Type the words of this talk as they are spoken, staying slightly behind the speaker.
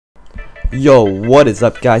Yo, what is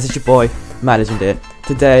up guys, it's your boy, Legend here.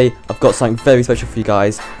 Today, I've got something very special for you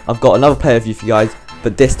guys. I've got another player review for you guys,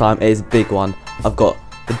 but this time it is a big one. I've got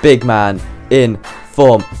the big man in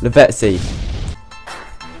form, Lavezzi.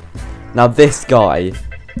 Now this guy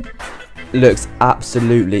looks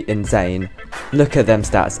absolutely insane. Look at them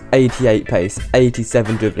stats, 88 pace,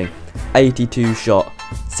 87 dribbling, 82 shot,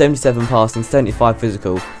 77 passing, 75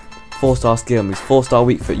 physical, 4-star skill moves, 4-star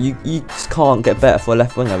weak foot. You just can't get better for a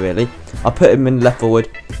left winger really. I put him in left forward.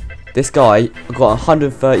 This guy got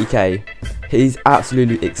 130k. He's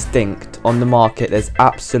absolutely extinct on the market. There's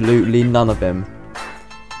absolutely none of him.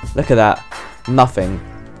 Look at that, nothing.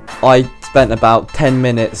 I spent about 10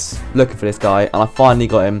 minutes looking for this guy and I finally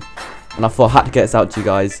got him. And I thought I had to get this out to you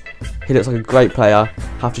guys. He looks like a great player.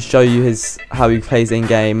 Have to show you how he plays in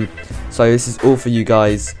game. So this is all for you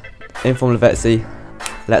guys. Inform Lavezzi.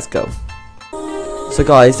 Let's go. So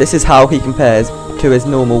guys, this is how he compares to his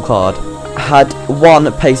normal card. Had one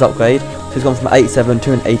pace upgrade, so he's gone from 87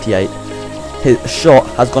 to an 88. His shot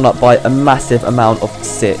has gone up by a massive amount of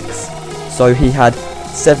 6. So he had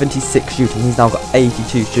 76 shooting, he's now got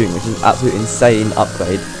 82 shooting, which is an absolutely insane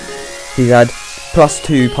upgrade. He had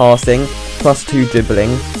 +2 passing, +2 dribbling,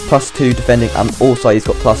 +2 defending, and also he's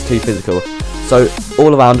got +2 physical. So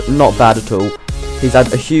all around not bad at all. He's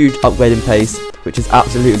had a huge upgrade in pace, which is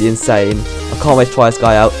absolutely insane. I can't wait to try this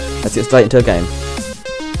guy out. Let's get straight into a game.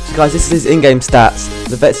 So guys, this is his in-game stats.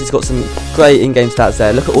 Lavezzi's got some great in-game stats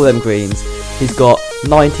there. Look at all them greens. He's got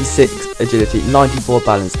 96 agility, 94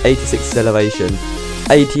 balance, 86 acceleration,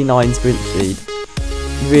 89 sprint speed.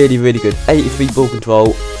 Really, really good. 83 ball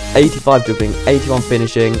control, 85 dribbling, 81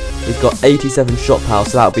 finishing. He's got 87 shot power,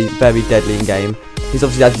 so that'll be very deadly in game. He's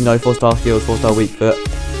obviously, as you know, 4-star skills, 4-star weak foot.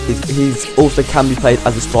 He's also can be played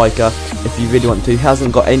as a striker if you really want to. He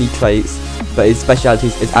hasn't got any traits, but his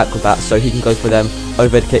specialities is acrobat, so he can go for them,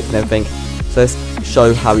 overhead kicks and everything. So let's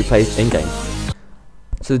show how he plays in game.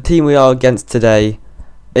 So the team we are against today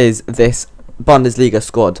is this Bundesliga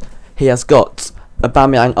squad. He has got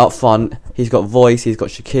Aubameyang up front, he's got Voice, he's got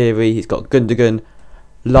Shaqiri, he's got Gundogan,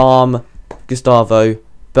 Lahm, Gustavo,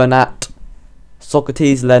 Bernat,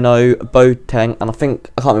 Socrates, Leno, Boateng, and I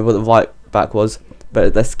can't remember what the right back was.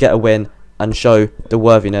 But let's get a win and show the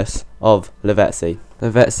worthiness of Lavezzi.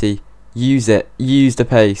 Lavezzi, use it. Use the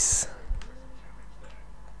pace.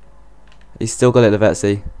 He's still got it,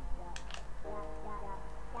 Lavezzi.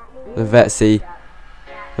 Lavezzi,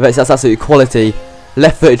 that's absolutely quality.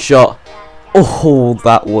 Left-footed shot. Oh,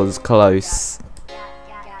 that was close.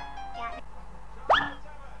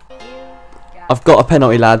 I've got a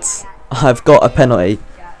penalty, lads. I've got a penalty.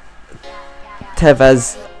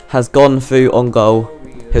 Tevez has gone through on goal.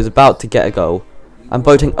 He was about to get a goal, and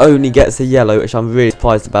Boateng only gets a yellow, which I'm really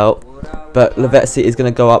surprised about. But Lavezzi is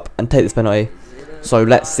going to go up and take this penalty, so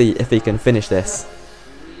let's see if he can finish this.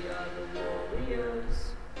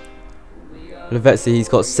 Lavezzi, he's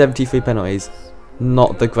got 73 penalties,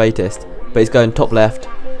 not the greatest, but he's going top left,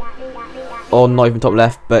 or not even top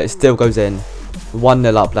left, but it still goes in.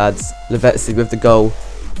 1-0 up, lads. Lavezzi with the goal.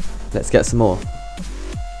 Let's get some more.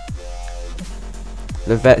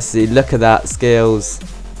 Lavezzi, look at that, skills.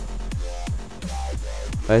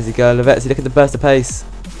 Where's he going? Lavezzi, look at the burst of pace.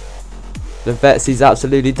 Lavezzi's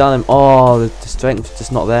absolutely done him. Oh, the strength is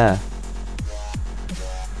just not there.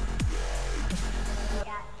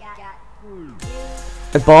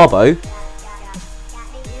 Ibarbo.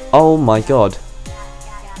 Oh my god.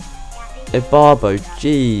 Ibarbo,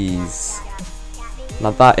 jeez.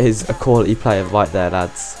 Now that is a quality player right there,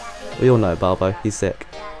 lads. We all know Ibarbo, he's sick.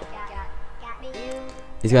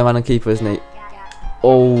 He's going around on keeper, isn't he?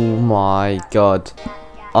 Oh my god.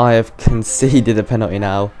 I have conceded a penalty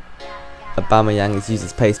now. Aubameyang has used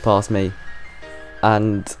his pace past me.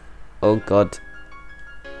 And, oh god.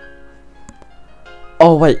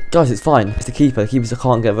 Oh wait, guys, it's fine. It's the keeper. The keepers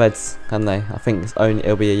can't get reds, can they? I think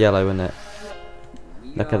it'll be a yellow, isn't it?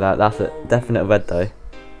 Look at that. That's a definite red though.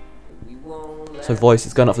 So Voice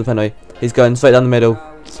is going up for the penalty. He's going straight down the middle.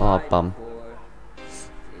 Oh, bum.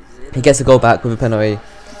 He gets a goal back with a penalty.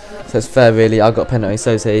 So it's fair really, I got a penalty,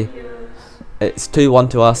 so is he. It's 2-1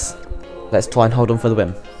 to us. Let's try and hold on for the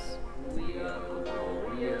win.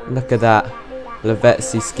 Look at that.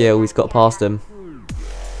 Lavezzi skill, he's got past him.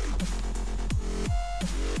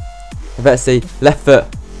 Lavezzi, left foot,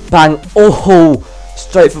 bang, oh!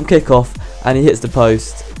 Straight from kickoff, and he hits the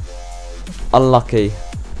post. Unlucky.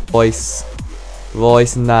 Voice,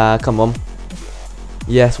 nah, come on.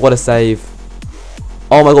 Yes, what a save.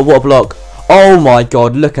 Oh my god, what a block. Oh my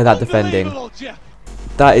god, look at that defending.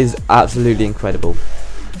 That is absolutely incredible.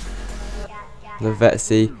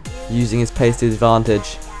 Lavezzi using his pace to his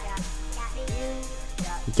advantage.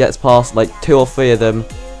 He gets past like 2 or 3 of them.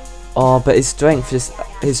 Oh, but his strength is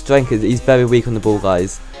he's very weak on the ball,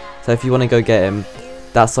 guys. So if you want to go get him,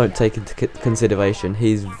 that's something to take into consideration.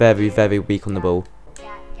 He's very, very weak on the ball.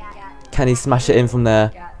 Can he smash it in from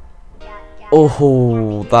there?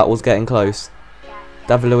 Oh, that was getting close.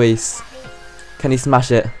 David Luiz. Can he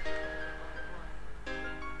smash it?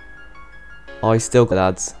 Oh, he's still good,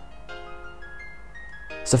 lads.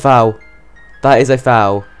 It's a foul. That is a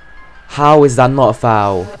foul. How is that not a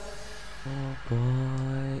foul? Oh,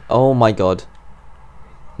 boy. Oh my god.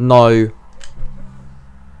 No.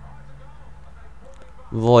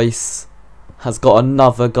 Royce has got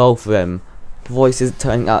another goal for him. Royce is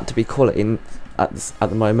turning out to be quality at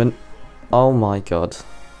the moment. Oh my god.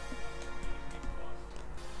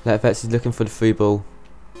 Lavezzi's looking for the free ball.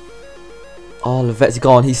 Oh, Lavezzi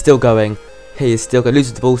gone. He's still going. He is still going.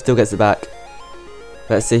 Loses the ball, still gets it back.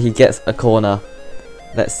 Let's see. He gets a corner.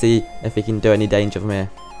 Let's see if he can do any danger from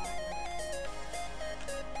here.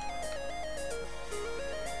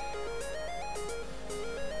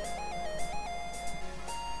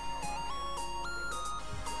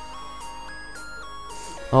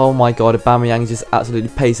 Oh my god, Aubameyang is just absolutely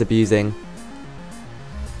pace abusing.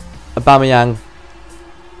 Aubameyang.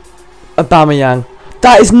 Aubameyang.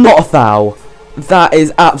 That is not a foul. That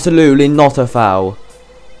is absolutely not a foul.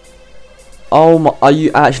 Oh my, are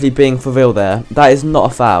you actually being for real there? That is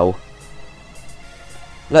not a foul.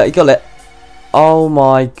 Look, he got it. Oh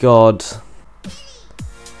my god.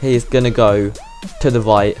 He is gonna go to the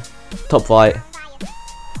right. Top right.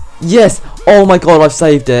 Yes! Oh my god, I've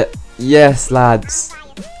saved it. Yes, lads.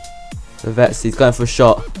 Lavezzi's going for a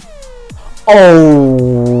shot.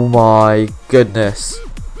 Oh my goodness.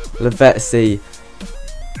 Lavezzi.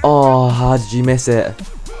 Oh, how did you miss it?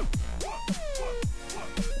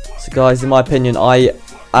 So guys, in my opinion, I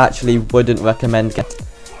actually wouldn't recommend getting.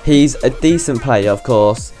 He's a decent player, of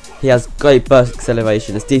course. He has great burst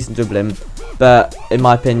acceleration, it's decent dribbling, but in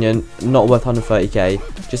my opinion, not worth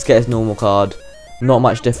 130k. Just get his normal card. Not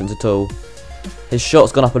much difference at all. His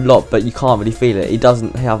shot's gone up a lot, but you can't really feel it. He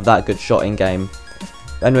doesn't have that good shot in game.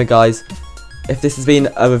 Anyway, guys, if this has been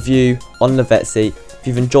a review on Lavezzi, if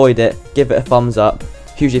you've enjoyed it, give it a thumbs up.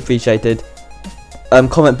 Hugely appreciated.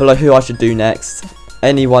 Comment below who I should do next.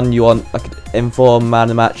 Anyone you want, I could inform, man of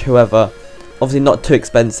the match, whoever. Obviously not too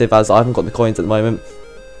expensive as I haven't got the coins at the moment.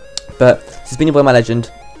 But this has been your boy, my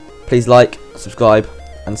legend. Please like, subscribe,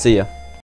 and see ya.